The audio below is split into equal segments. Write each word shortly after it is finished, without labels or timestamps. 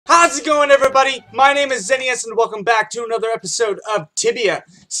How's it going, everybody? My name is Zeneis, and welcome back to another episode of Tibia.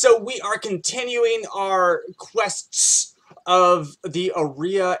 So we are continuing our quests of the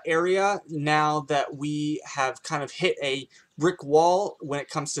Aurea area now that we have kind of hit a brick wall when it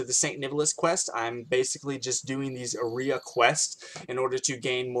comes to the St. Nicholas quest. I'm basically just doing these Aurea quests in order to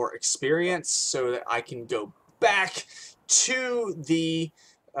gain more experience so that I can go back to the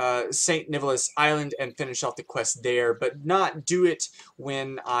St. Nicholas Island and finish off the quest there, but not do it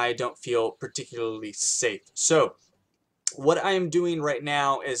when I don't feel particularly safe. So what I am doing right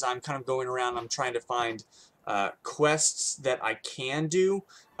now is I'm kind of going around, I'm trying to find quests that I can do.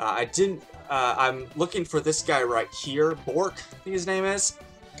 I'm looking for this guy right here, Bork, I think his name is.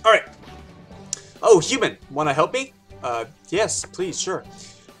 Alright. Oh, human, wanna help me? Yes, please, sure.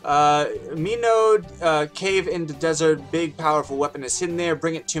 Me node, cave in the desert, big powerful weapon is hidden there,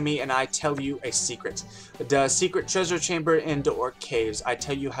 bring it to me and I tell you a secret. The secret treasure chamber in the orc caves, I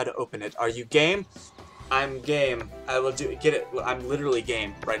tell you how to open it. Are you game? I'm game. I will get it. I'm literally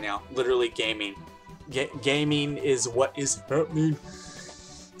game right now. Literally gaming. Gaming is what is happening.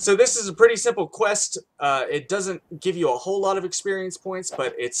 So this is a pretty simple quest. It doesn't give you a whole lot of experience points,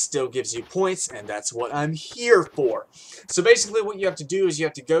 but it still gives you points, and that's what I'm here for. So basically what you have to do is you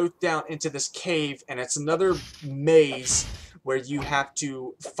have to go down into this cave, and it's another maze where you have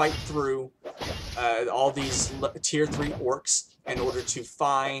to fight through all these tier 3 orcs in order to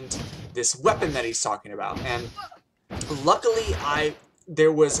find this weapon that he's talking about. And luckily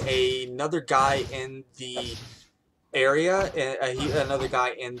there was another guy in the area, another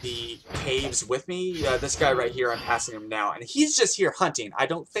guy in the caves with me. This guy right here, I'm passing him now, and he's just here hunting. I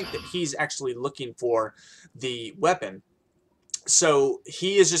don't think that he's actually looking for the weapon. So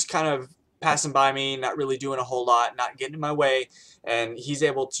he is just kind of passing by me, not really doing a whole lot, not getting in my way, and he's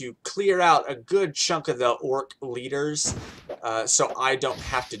able to clear out a good chunk of the orc leaders so I don't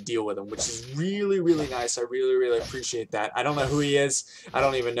have to deal with them, which is really, really nice. I really, really appreciate that. I don't know who he is. I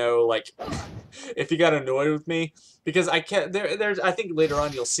don't even know, like, if he got annoyed with me, because I can't. I think later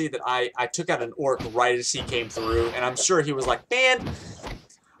on you'll see that I took out an orc right as he came through, and I'm sure he was like, man,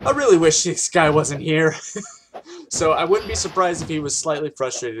 I really wish this guy wasn't here. So I wouldn't be surprised if he was slightly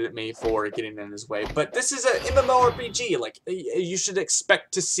frustrated at me for getting in his way. But this is an MMORPG. Like, you should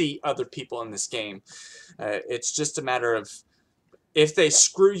expect to see other people in this game. It's just a matter of, if they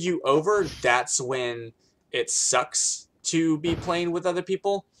screw you over, that's when it sucks to be playing with other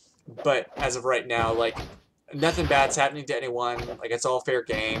people. But as of right now, like, nothing bad's happening to anyone. Like, it's all fair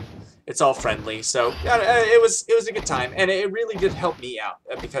game. It's all friendly. So it was a good time, and it really did help me out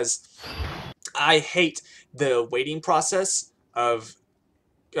because I hate the waiting process of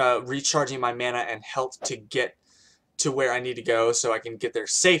recharging my mana and health to get to where I need to go so I can get there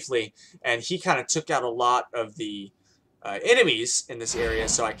safely. And he kind of took out a lot of the enemies in this area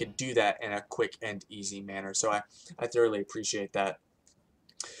so I could do that in a quick and easy manner. So I thoroughly appreciate that.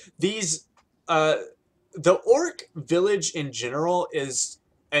 These the orc village in general is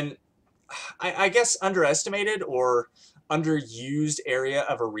I guess underestimated or underused area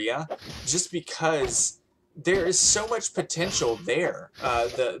of Aurea, just because there is so much potential there.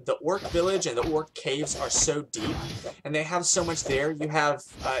 The orc village and the orc caves are so deep, and they have so much there. You have,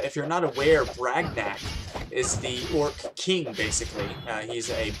 if you're not aware, Bragnak is the orc king, basically. He's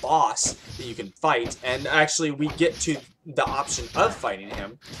a boss that you can fight, and actually we get to the option of fighting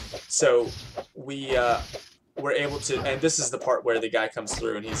him. So we're able to, and this is the part where the guy comes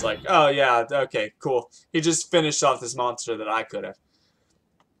through and he's like, oh yeah, okay, cool. He just finished off this monster that I could have.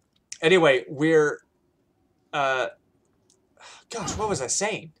 Anyway, we're, gosh, what was I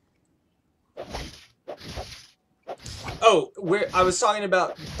saying? Oh, I was talking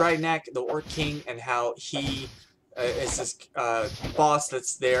about Bragnak, the Orc King, and how he is this boss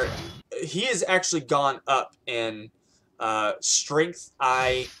that's there. He has actually gone up in strength.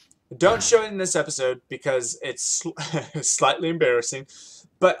 I don't show it in this episode because it's slightly embarrassing,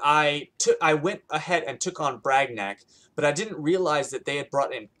 but I went ahead and took on Bragnak, but I didn't realize that they had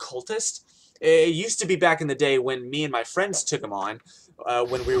brought in Cultist. It used to be back in the day when me and my friends took him on,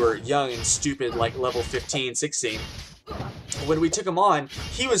 when we were young and stupid, like level 15, 16. When we took him on,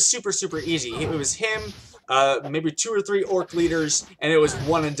 he was super, super easy. It was him, maybe 2 or 3 orc leaders, and it was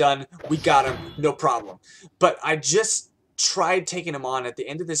one and done. We got him, no problem. But I just tried taking him on at the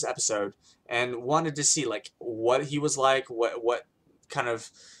end of this episode and wanted to see like what he was like, what kind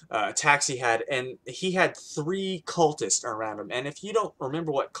of attacks he had, and he had 3 cultists around him. And if you don't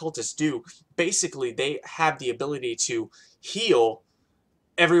remember what cultists do, basically they have the ability to heal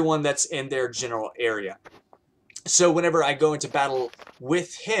everyone that's in their general area. So whenever I go into battle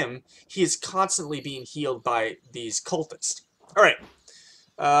with him, he is constantly being healed by these cultists. Alright,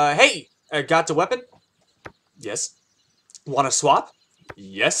 Hey, got the weapon? Yes. Want to swap?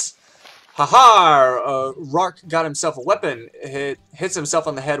 Yes. Haha! Rourke got himself a weapon. Hits himself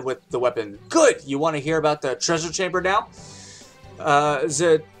on the head with the weapon. Good! You want to hear about the treasure chamber now?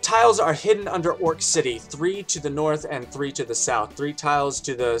 The tiles are hidden under Orc City. 3 to the north and 3 to the south. 3 tiles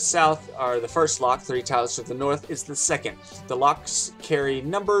to the south are the first lock. 3 tiles to the north is the second. The locks carry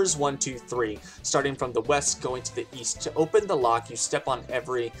numbers 1, 2, 3. Starting from the west, going to the east. To open the lock, you step on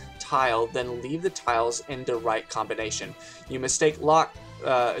every tile, then leave the tiles in the right combination. You mistake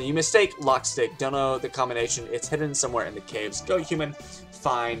lockstick. Don't know the combination. It's hidden somewhere in the caves. Go human,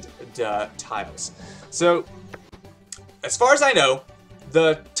 find the tiles. So, as far as I know,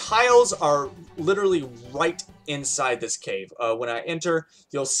 the tiles are literally right inside this cave. When I enter,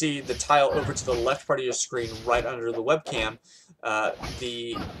 you'll see the tile over to the left part of your screen, right under the webcam. That's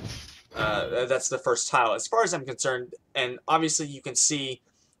the first tile, as far as I'm concerned. And obviously, you can see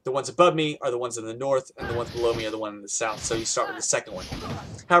the ones above me are the ones in the north, and the ones below me are the ones in the south. So you start with the second one.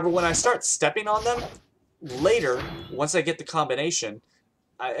 However, when I start stepping on them, later, once I get the combination,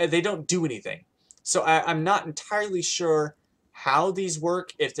 they don't do anything. So I'm not entirely sure how these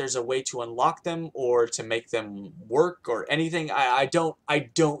work, if there's a way to unlock them or to make them work or anything. I don't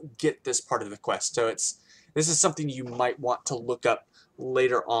get this part of the quest. So this is something you might want to look up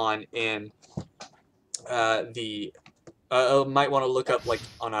later on in might want to look up like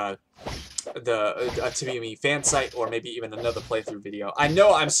on a TibiaME fan site, or maybe even another playthrough video. I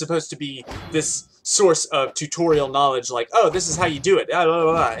know I'm supposed to be this source of tutorial knowledge, like, oh, this is how you do it,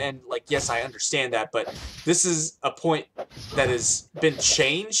 and like, yes, I understand that, but this is a point that has been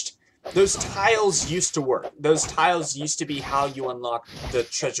changed. Those tiles used to work. Those tiles used to be how you unlock the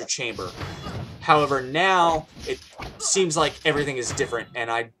treasure chamber. However, now it seems like everything is different,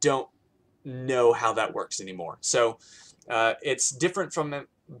 and I don't know how that works anymore. So it's different from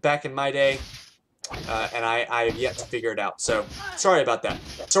back in my day, and I have yet to figure it out. So sorry about that.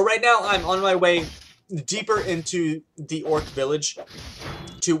 So right now I'm on my way deeper into the Orc village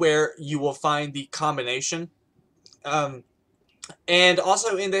to where you will find the combination. And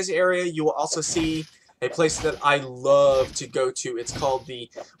also in this area you will also see a place that I love to go to. It's called the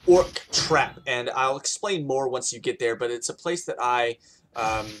Orc Trap, and I'll explain more once you get there, but it's a place that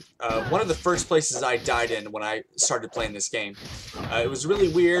one of the first places I died in when I started playing this game. It was really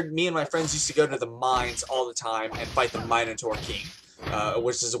weird. Me and my friends used to go to the mines all the time and fight the Minotaur King,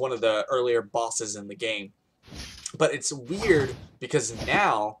 which is one of the earlier bosses in the game. But it's weird because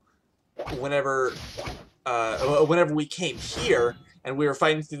now, whenever we came here and we were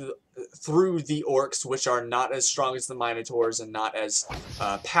fighting through the orcs, which are not as strong as the Minotaurs and not as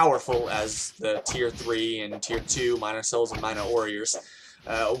powerful as the Tier 3 and Tier 2 Minor Souls and Minor Warriors,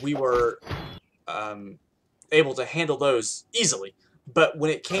 we were able to handle those easily. But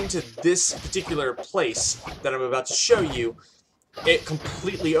when it came to this particular place that I'm about to show you, it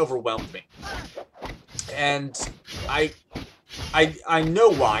completely overwhelmed me. And I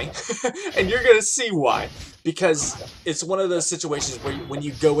know why, and you're going to see why. Because it's one of those situations where when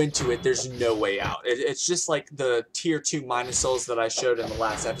you go into it, there's no way out. It's just like the Tier 2 Minor Souls that I showed in the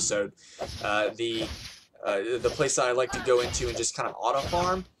last episode. The place that I like to go into and just kind of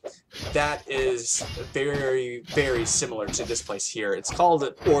auto-farm, that is very, very similar to this place here. It's called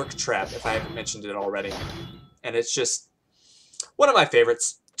an Orc Trap, if I haven't mentioned it already. And it's just one of my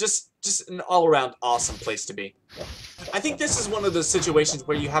favorites. Just an all-around awesome place to be. I think this is one of those situations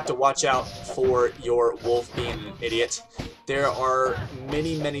where you have to watch out for your wolf being an idiot. There are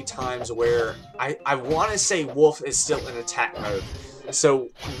many, many times where I want to say wolf is still in attack mode. So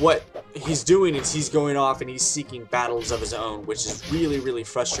what he's doing is he's going off and he's seeking battles of his own, which is really, really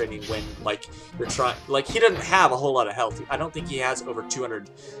frustrating when, like, you're trying... Like, he doesn't have a whole lot of health. I don't think he has over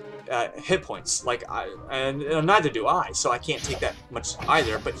 200 hit points, and neither do I, so I can't take that much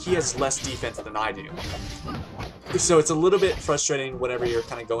either, but he has less defense than I do. So it's a little bit frustrating whenever you're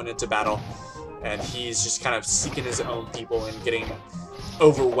kind of going into battle, and he's just kind of seeking his own people and getting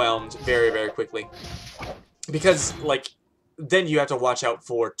overwhelmed very, very quickly. Because, like, then you have to watch out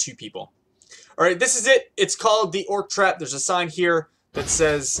for 2 people. Alright, this is it. It's called the Orc Trap. There's a sign here that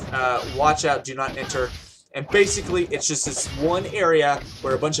says, watch out, do not enter. And basically, it's just this one area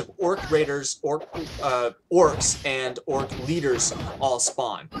where a bunch of orc raiders, orcs, and orc leaders all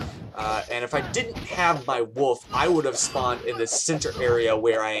spawn. And if I didn't have my wolf, I would have spawned in the center area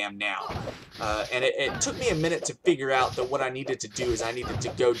where I am now. And it took me a minute to figure out that what I needed to do is I needed to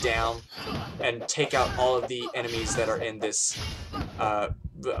go down and take out all of the enemies that are in this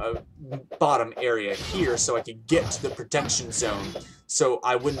bottom area here so I could get to the protection zone so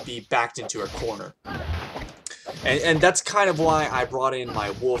I wouldn't be backed into a corner. And that's kind of why I brought in my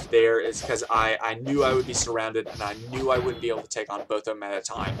wolf there, is because I knew I would be surrounded, and I knew I wouldn't be able to take on both of them at a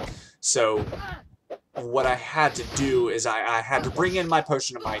time. So what I had to do is I had to bring in my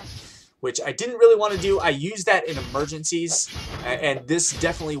Potion of Might, which I didn't really want to do. I used that in emergencies, and this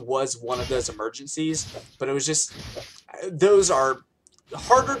definitely was one of those emergencies, but it was just, those are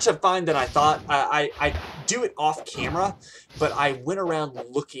harder to find than I thought. I do it off camera, but I went around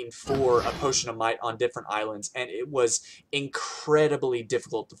looking for a Potion of Might on different islands, and it was incredibly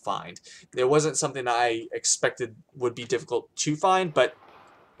difficult to find. There wasn't something I expected would be difficult to find, but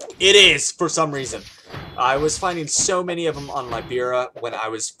it is for some reason. I was finding so many of them on Liberia when I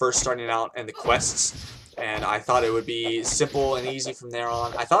was first starting out in the quests, and I thought it would be simple and easy from there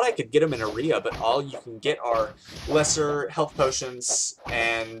on. I thought I could get them in Aurea, but all you can get are lesser health potions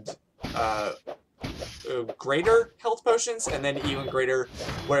and greater health potions, and then even greater,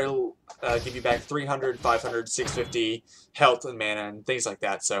 where it'll give you back 300, 500, 650 health and mana and things like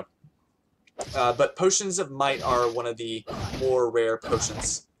that. So, but Potions of Might are one of the more rare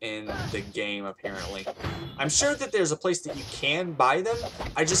potions in the game, apparently. I'm sure that there's a place that you can buy them.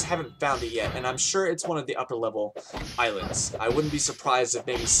 I just haven't found it yet, and I'm sure it's one of the upper level islands. I wouldn't be surprised if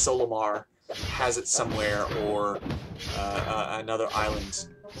maybe Solomar has it somewhere, or another island.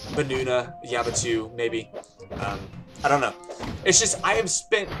 Banuna, Yabatu, maybe. I don't know. It's just I have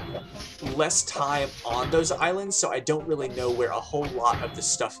spent less time on those islands, so I don't really know where a whole lot of the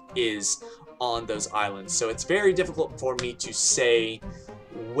stuff is on those islands. So it's very difficult for me to say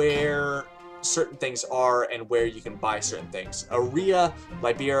where certain things are and where you can buy certain things. Aurea,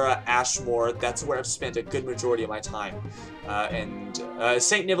 Liberia, Ashmore, that's where I've spent a good majority of my time. And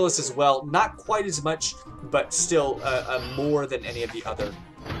St. Nicholas as well, not quite as much, but still more than any of the other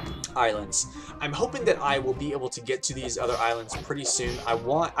islands. I'm hoping that I will be able to get to these other islands pretty soon.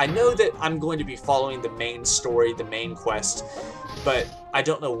 I know that I'm going to be following the main story, the main quest, but I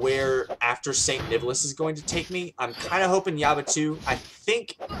don't know where after St. Nicholas is going to take me. I'm kind of hoping Yabatu. I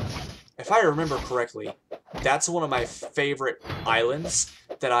think, if I remember correctly, that's one of my favorite islands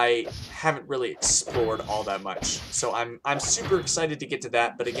that I haven't really explored all that much. So I'm super excited to get to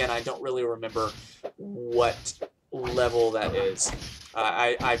that, but again, I don't really remember what level that is.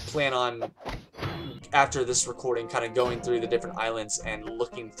 I plan on, after this recording, kind of going through the different islands and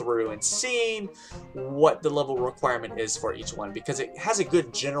looking through and seeing what the level requirement is for each one, because it has a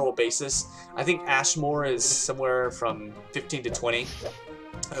good general basis. I think Ashmore is somewhere from 15 to 20,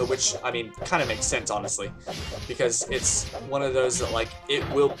 which, I mean, kind of makes sense, honestly, because it's one of those that, like, it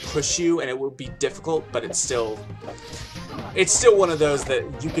will push you and it will be difficult, but it's still one of those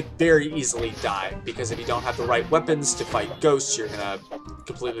that you could very easily die, because if you don't have the right weapons to fight ghosts, you're gonna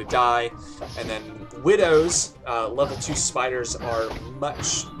completely die. And then widows, level 2 spiders, are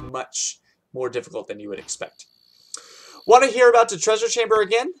much, much more difficult than you would expect. Want to hear about the treasure chamber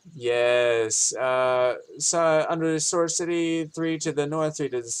again? Yes. So under the Sword City, 3 to the north, 3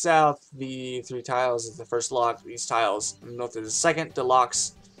 to the south. The 3 tiles is the first lock. These tiles, north is the second. The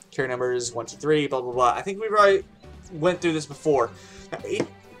locks carry numbers 1 to 3. Blah blah blah. I think we've already went through this before. Now,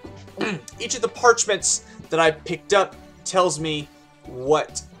 each of the parchments that I picked up tells me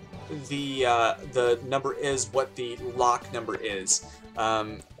what the number is, what the lock number is.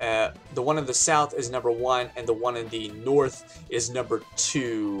 The one in the south is number 1, and the one in the north is number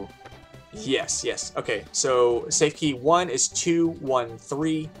 2. Yes, yes. Okay, so safe key 1 is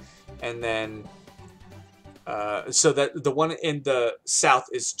 213, and then so that the one in the south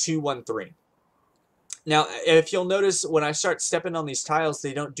is 213. Now, if you'll notice, when I start stepping on these tiles,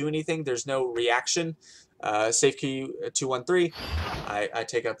 they don't do anything. There's no reaction. Safe key 213. I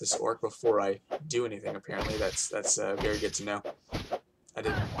take out this orc before I do anything. Apparently, that's very good to know. I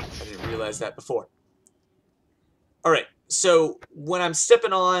didn't realize that before. All right. So when I'm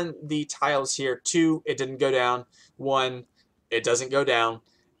stepping on the tiles here, 2, it didn't go down. 1, it doesn't go down,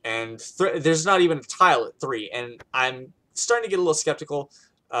 and there's not even a tile at 3. And I'm starting to get a little skeptical.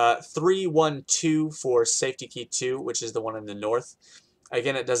 3, 1, 2 for safety key 2, which is the one in the north.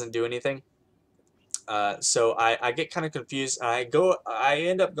 Again, it doesn't do anything. So I get kind of confused. I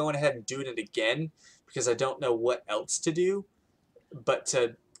end up going ahead and doing it again because I don't know what else to do, but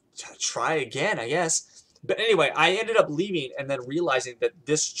to try again, I guess. But anyway, I ended up leaving and then realizing that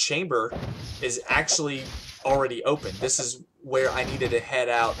this chamber is actually already open. This is where I needed to head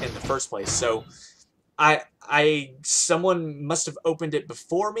out in the first place. So someone must have opened it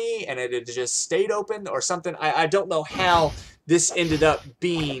before me, and it had just stayed open or something. I don't know how this ended up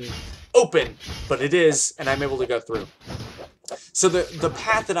being open, but it is, and I'm able to go through. So the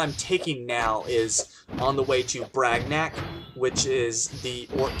path that I'm taking now is on the way to Bragnac, which is the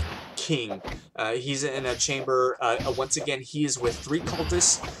Orc King. He's in a chamber. Once again, he is with 3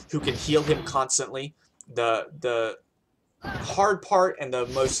 cultists who can heal him constantly. The hard part and the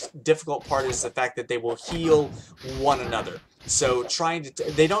most difficult part is the fact that they will heal one another. So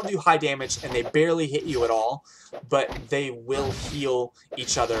they don't do high damage and they barely hit you at all, but they will heal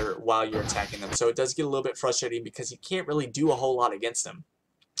each other while you're attacking them. So it does get a little bit frustrating because you can't really do a whole lot against them.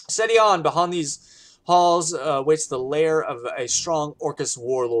 Steady on, behind these halls waits the lair of a strong Orcus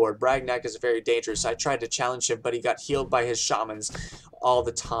warlord. Bragnak is very dangerous. I tried to challenge him, but he got healed by his shamans all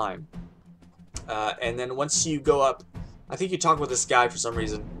the time. And then once you go up, I think you talk with this guy for some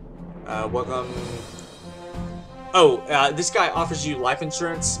reason. Welcome. Oh, this guy offers you life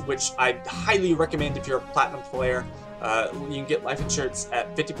insurance, which I highly recommend if you're a platinum player. You can get life insurance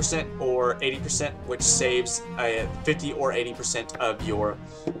at 50% or 80%, which saves 50 or 80% of your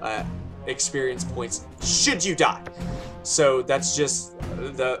experience points should you die. So that's just,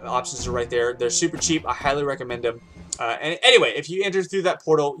 the options are right there. They're super cheap. I highly recommend them. And anyway, if you enter through that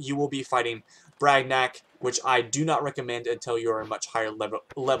portal, you will be fighting Bragnak, which I do not recommend until you're a much higher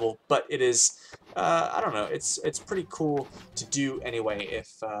level, but it is, I don't know, it's pretty cool to do anyway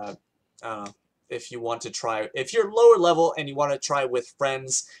if you want to try. If you're lower level and you want to try with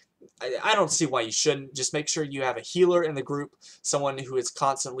friends, I don't see why you shouldn't. Just make sure you have a healer in the group, someone who is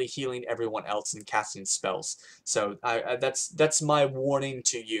constantly healing everyone else and casting spells. So that's my warning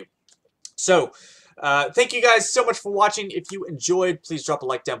to you. So, thank you guys so much for watching. If you enjoyed, please drop a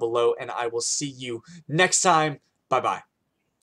like down below, and I will see you next time. Bye-bye.